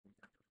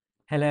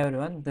Hello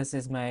everyone, this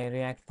is my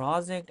React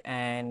project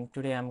and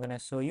today I'm going to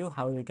show you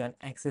how you can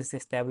access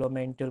this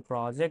developmental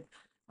project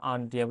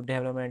on the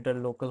developmental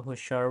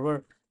localhost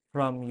server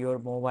from your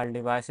mobile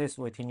devices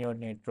within your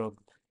network.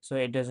 So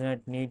it does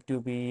not need to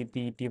be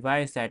the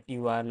device that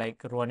you are like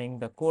running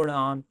the code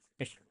on.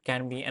 It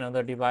can be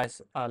another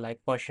device like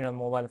personal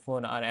mobile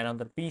phone or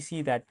another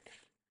PC that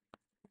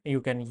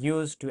you can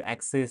use to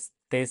access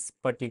this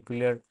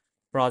particular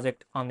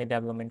project on the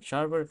development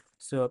server.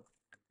 So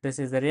this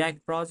is the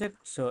React project.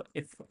 So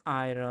if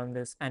I run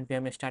this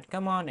npm start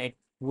command, it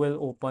will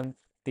open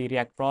the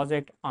React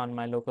project on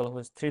my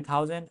localhost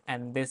 3000,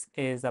 and this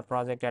is the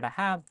project that I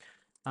have.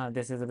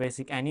 This is a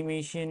basic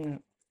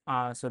animation.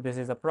 So this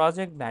is a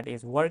project that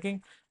is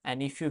working,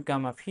 and if you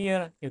come up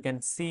here, you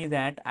can see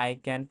that I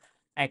can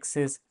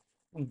access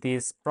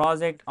this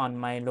project on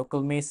my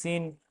local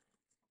machine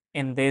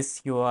in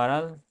this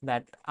URL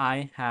that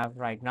I have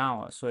right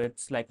now. So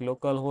it's like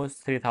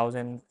localhost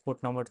 3000,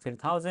 port number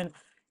 3000,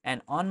 and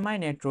on my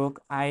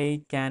network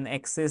I can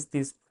access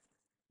this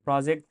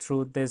project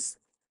through this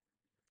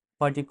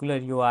particular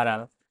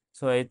URL.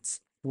 So it's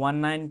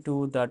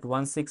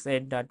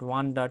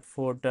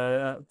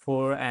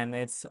 192.168.1.4 and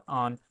it's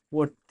on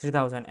port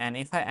 3000, and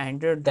if I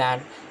enter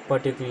that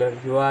particular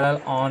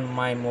URL on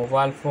my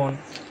mobile phone,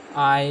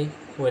 I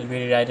will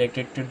be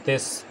redirected to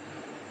this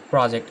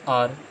project,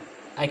 or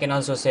I can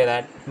also say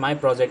that my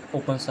project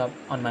opens up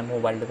on my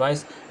mobile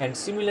device. And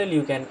similarly,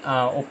 you can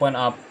open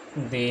up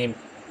the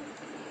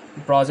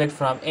project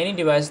from any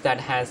device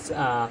that has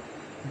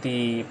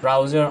the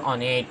browser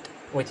on it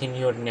within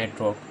your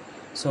network.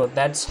 So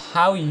that's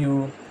how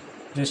you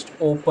just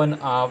open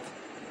up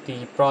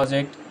the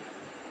project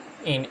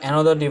in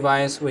another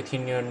device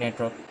within your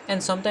network.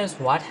 And sometimes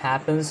what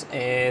happens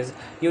is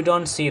you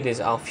don't see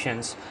these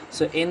options.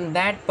 So in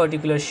that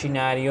particular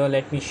scenario,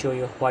 let me show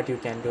you what you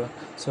can do.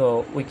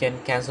 So we can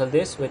cancel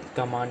this with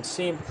command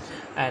C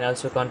and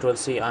also control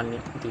C on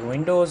the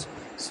Windows.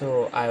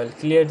 So I will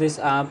clear this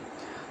up,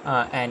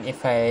 and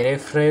if I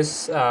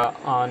refresh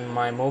on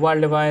my mobile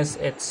device,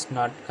 it's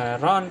not gonna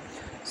run.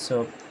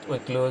 So we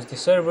close the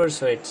server,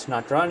 so it's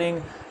not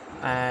running.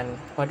 And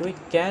what we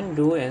can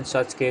do in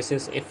such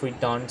cases, if we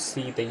don't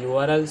see the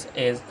URLs,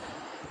 is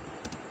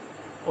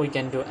we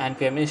can do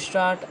npm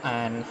start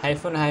and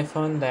hyphen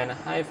hyphen then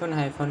hyphen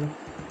hyphen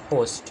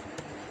host,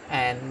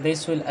 and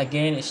this will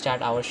again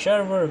start our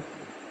server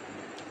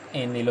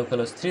in the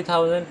localhost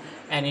 3000,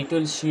 and it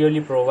will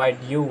surely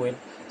provide you with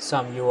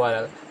some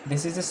URL.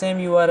 This is the same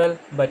URL,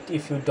 but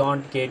if you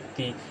don't get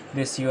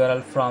this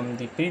URL from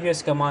the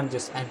previous command,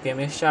 just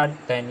npm start,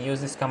 then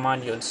use this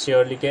command, you'll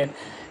surely get.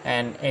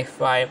 And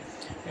if I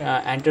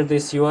enter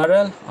this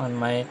URL on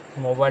my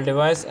mobile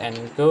device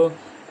and go,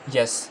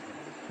 yes,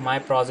 my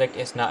project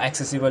is now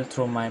accessible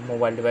through my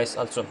mobile device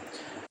also.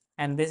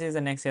 And this is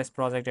the Nextjs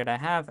project that I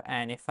have,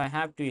 and if I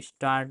have to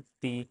start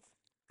the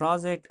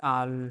project,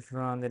 I'll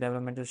run the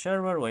developmental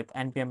server with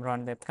npm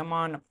run dev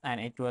command, and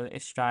it will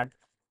start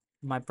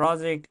my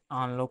project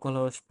on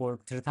localhost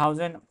port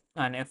 3000.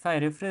 And if I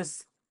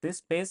refresh this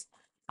page,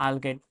 I'll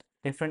get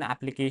different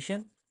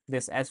application,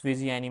 this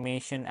svg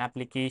animation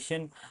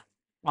application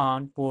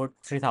on port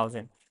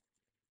 3000.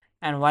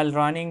 And while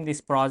running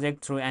this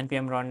project through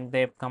npm run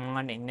dev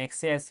command in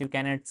Nextjs, you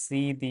cannot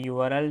see the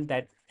URL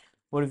that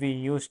would be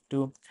used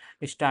to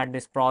start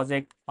this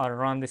project or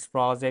run this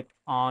project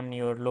on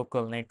your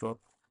local network.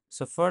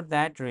 So for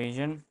that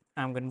reason,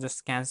 I'm going to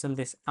just cancel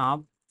this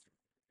up,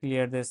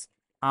 clear this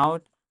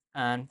out,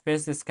 and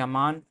paste this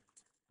command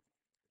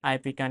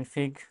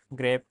ifconfig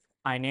grep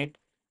inet,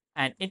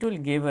 and it will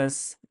give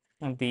us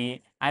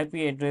the IP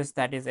address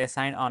that is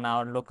assigned on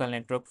our local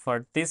network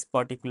for this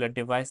particular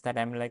device that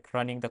I'm like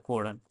running the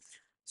code on.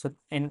 So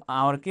in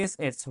our case,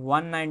 it's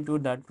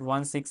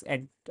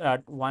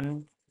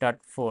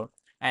 192.168.1.4,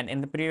 and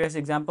in the previous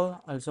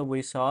example also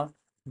we saw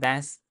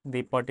that's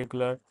the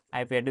particular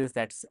IP address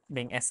that's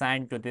being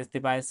assigned to this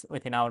device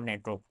within our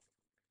network.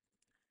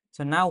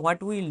 So now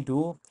what we'll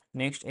do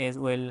next is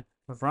we'll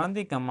run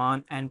the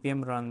command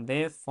npm run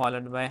dev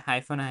followed by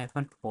hyphen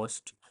hyphen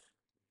host,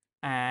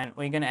 and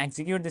we're going to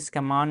execute this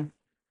command.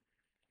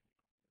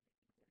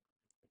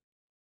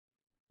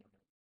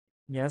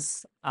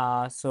 Yes,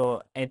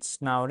 so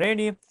it's now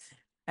ready,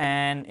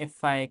 and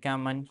if I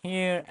come on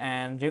here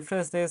and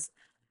refresh this,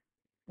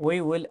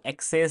 we will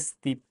access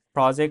the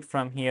project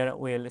from here.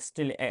 We'll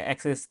still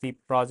access the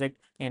project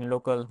in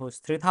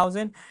localhost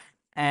 3000,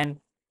 and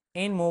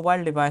in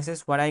mobile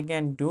devices what I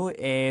can do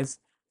is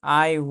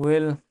I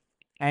will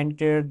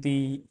enter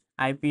the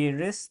IP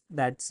address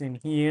that's in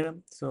here.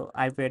 So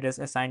IP address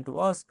assigned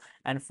to us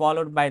and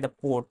followed by the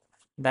port,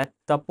 that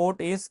the port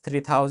is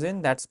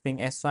 3000 that's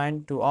being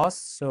assigned to us.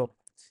 So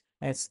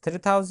it's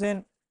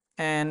 3000,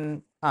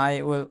 and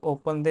I will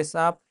open this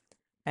up,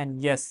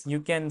 and yes,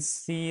 you can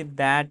see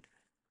that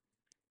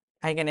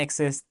I can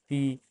access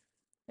the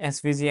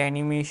svg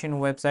animation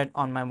website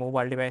on my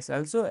mobile device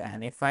also.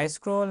 And if I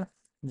scroll,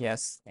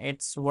 yes,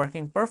 it's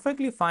working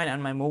perfectly fine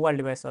on my mobile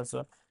device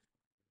also.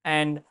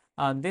 And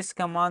this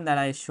command that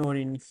I showed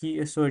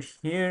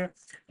here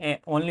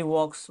only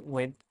works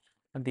with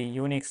the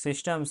Unix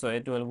system, so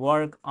it will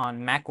work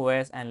on Mac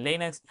OS and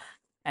Linux,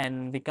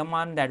 and the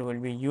command that will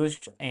be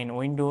used in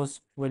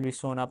Windows will be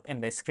shown up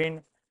in the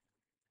screen.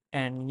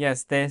 And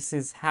yes, this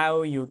is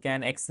how you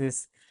can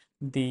access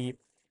the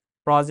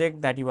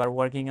project that you are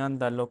working on,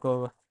 the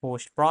local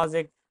host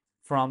project,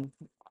 from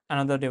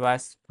another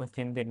device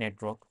within the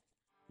network.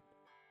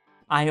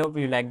 I hope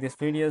you like these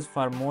videos.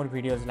 For more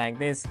videos like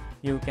this,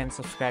 you can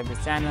subscribe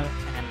this channel,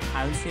 and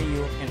I will see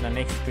you in the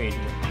next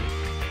video.